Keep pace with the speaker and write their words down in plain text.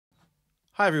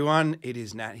Hi everyone, it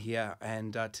is Nat here,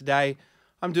 and today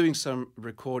I'm doing some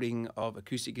recording of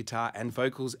acoustic guitar and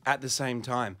vocals at the same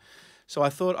time. So I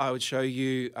thought I would show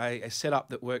you a setup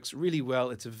that works really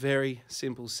well. It's a very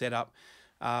simple setup,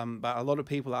 but a lot of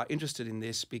people are interested in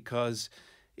this because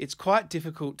it's quite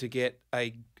difficult to get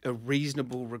a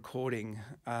reasonable recording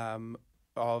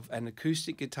of an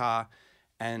acoustic guitar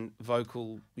and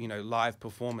vocal, live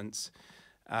performance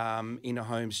in a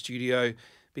home studio,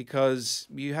 because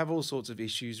you have all sorts of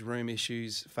issues, room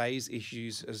issues, phase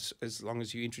issues. As long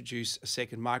as you introduce a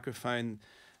second microphone,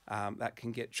 that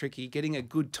can get tricky. Getting a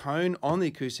good tone on the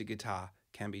acoustic guitar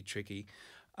can be tricky,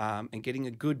 and getting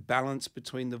a good balance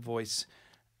between the voice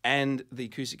and the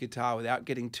acoustic guitar without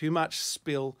getting too much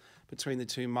spill between the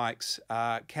two mics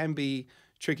can be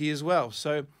tricky as well.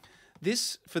 So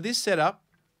for this setup,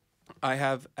 I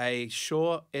have a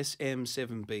Shure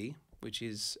SM7B, which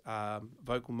is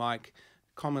vocal mic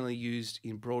commonly used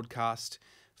in broadcast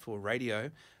for radio.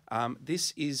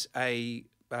 This is a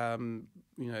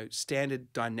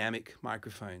standard dynamic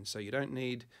microphone, so you don't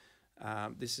need.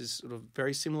 This is sort of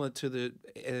very similar to the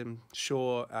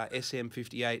Shure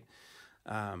SM58,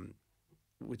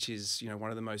 which is one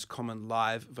of the most common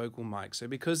live vocal mics. So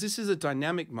because this is a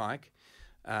dynamic mic,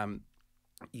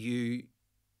 you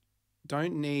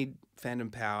don't need phantom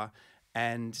power,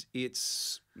 and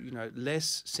it's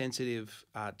less sensitive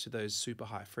to those super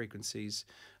high frequencies.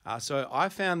 So I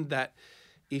found that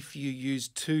if you use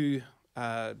two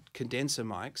condenser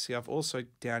mics, see, I've also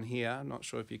down here, I'm not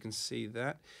sure if you can see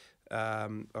that,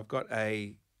 I've got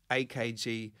a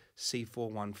AKG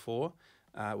C414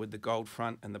 with the gold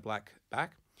front and the black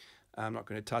back. I'm not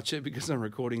going to touch it because I'm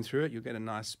recording through it. You'll get a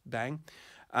nice bang.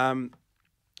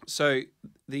 So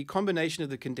the combination of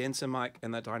the condenser mic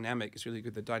and the dynamic is really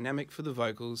good. The dynamic for the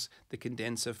vocals, the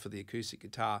condenser for the acoustic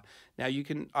guitar. Now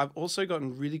I've also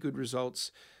gotten really good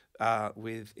results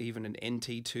with even an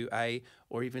NT2A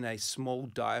or even a small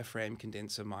diaphragm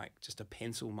condenser mic, just a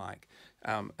pencil mic.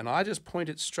 And I just point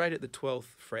it straight at the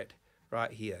 12th fret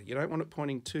right here. You don't want it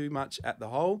pointing too much at the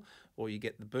hole, or you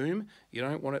get the boom. You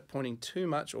don't want it pointing too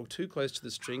much or too close to the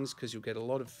strings, because you'll get a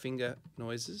lot of finger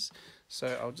noises.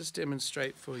 So I'll just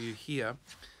demonstrate for you here.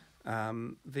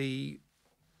 So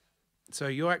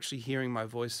you're actually hearing my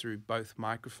voice through both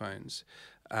microphones.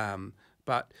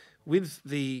 But with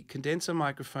the condenser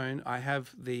microphone, I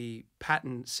have the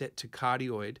pattern set to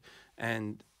cardioid,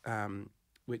 and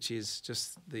which is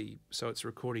just so it's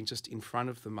recording just in front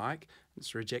of the mic.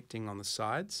 It's rejecting on the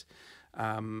sides.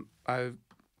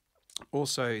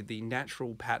 Also, the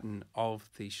natural pattern of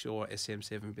the Shure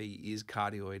SM7B is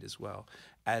cardioid as well,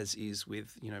 as is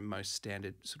with most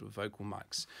standard sort of vocal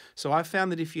mics. So I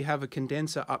found that if you have a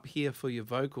condenser up here for your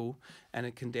vocal and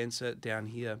a condenser down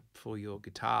here for your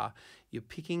guitar, you're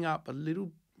picking up a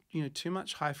little too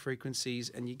much high frequencies,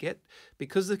 and you get,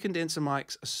 because the condenser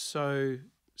mics are so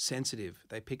sensitive,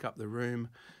 they pick up the room,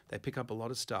 they pick up a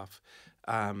lot of stuff.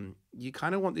 You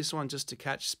kind of want this one just to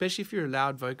catch, especially if you're a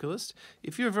loud vocalist.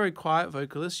 If you're a very quiet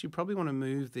vocalist, you probably want to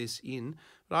move this in.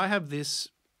 But I have this,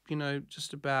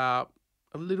 just about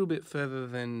a little bit further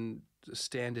than the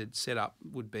standard setup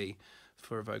would be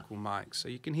for a vocal mic. So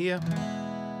you can hear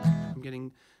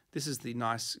this is the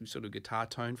nice sort of guitar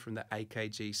tone from the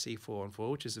AKG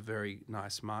C414, which is a very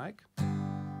nice mic.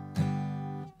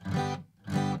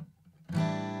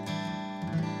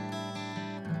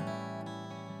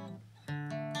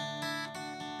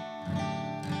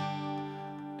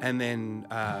 And then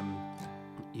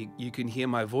you can hear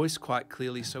my voice quite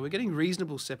clearly. So we're getting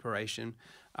reasonable separation.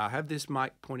 I have this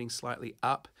mic pointing slightly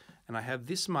up, and I have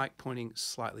this mic pointing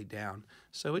slightly down.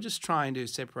 So we're just trying to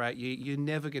separate. You're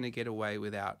never going to get away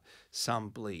without some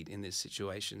bleed in this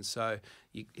situation. So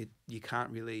you can't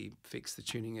really fix the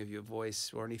tuning of your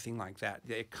voice or anything like that.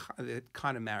 They're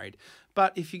kind of married.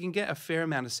 But if you can get a fair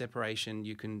amount of separation,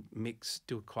 you can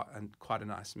do quite a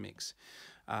nice mix.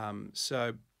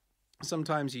 So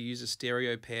sometimes you use a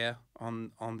stereo pair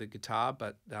on the guitar,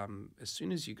 but as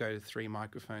soon as you go to 3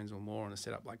 microphones or more on a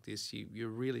setup like this, you're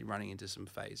really running into some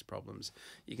phase problems.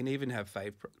 You can even have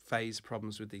phase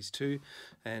problems with these two.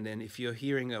 And then if you're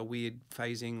hearing a weird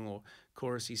phasing or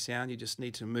chorusy sound, you just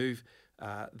need to move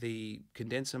the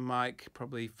condenser mic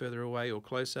probably further away or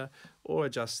closer, or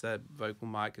adjust that vocal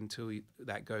mic until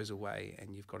that goes away,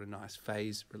 and you've got a nice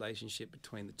phase relationship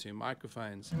between the two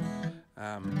microphones.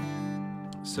 Yeah.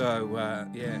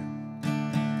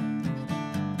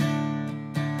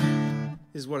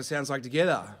 This is what it sounds like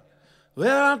together.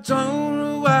 Well, I don't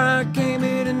know why I came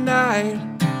here tonight.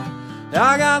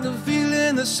 I got the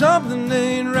feeling that something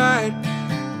ain't right.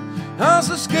 I'm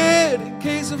so scared in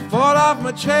case I fall off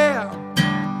my chair.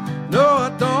 No, I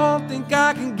don't think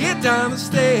I can get back down the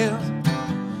stairs.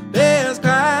 There's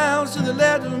clouds to the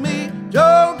left of me,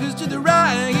 jokers to the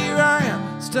right. Here I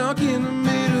am, stuck in the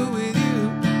middle with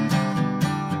you.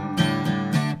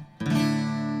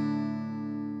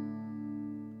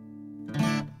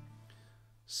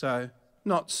 So,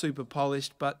 not super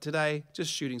polished, but today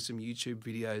just shooting some YouTube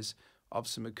videos of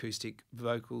some acoustic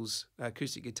vocals,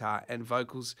 acoustic guitar and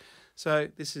vocals. So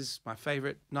this is my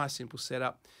favorite, nice simple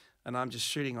setup, and I'm just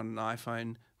shooting on an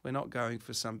iPhone. We're not going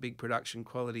for some big production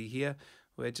quality here.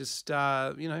 We're just,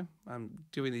 you know, I'm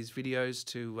doing these videos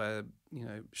to, you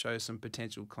know, show some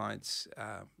potential clients,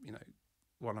 you know,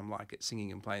 what I'm like at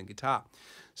singing and playing guitar.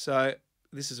 So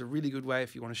this is a really good way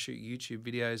if you want to shoot YouTube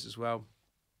videos as well.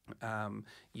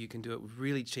 You can do it with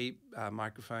really cheap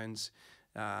microphones,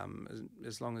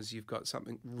 as long as you've got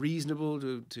something reasonable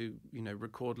to you know,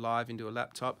 record live into a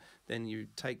laptop. Then you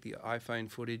take the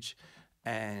iPhone footage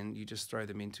and you just throw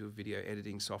them into a video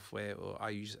editing software, or I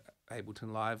use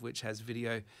Ableton Live, which has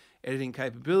video editing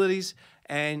capabilities,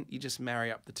 and you just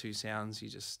marry up the two sounds. You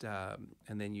just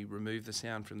and then you remove the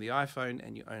sound from the iPhone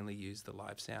and you only use the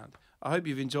live sound. I hope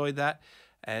you've enjoyed that.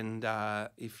 And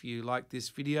if you like this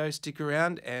video, stick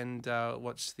around and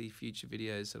watch the future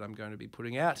videos that I'm going to be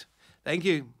putting out. Thank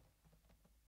you.